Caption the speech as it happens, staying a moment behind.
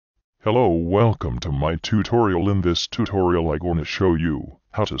Hello, welcome to my tutorial. In this tutorial I'm gonna show you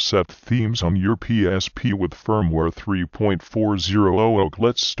how to set themes on your PSP with firmware 3.40oe.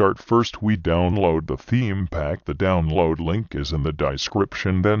 Let's start. First we download the theme pack. The download link is in the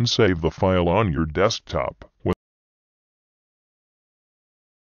description. Then save the file on your desktop.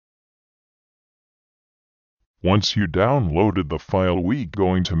 Once you downloaded the file, we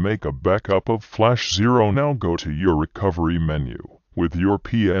going to make a backup of Flash 0. Now go to your recovery menu. With your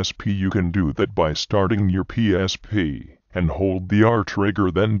PSP you can do that by starting your PSP and hold the R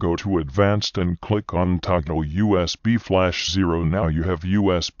trigger, then go to Advanced and click on Toggle USB Flash 0. Now you have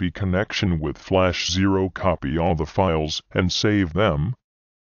USB connection with Flash 0. Copy all the files and save them.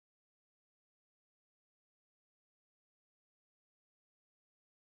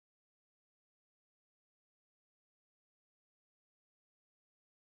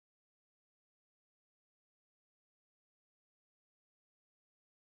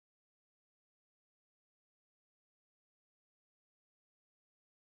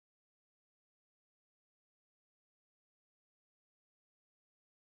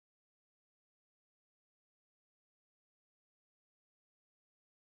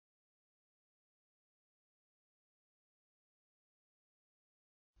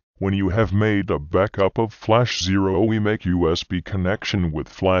 When you have made a backup of Flash 0, we make USB connection with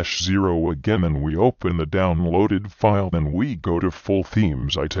Flash 0 again, and we open the downloaded file. Then we go to Full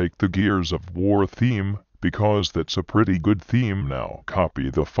Themes. I take the Gears of War theme because that's a pretty good theme. Now copy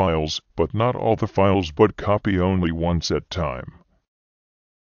the files, but not all the files, but copy only once at a time.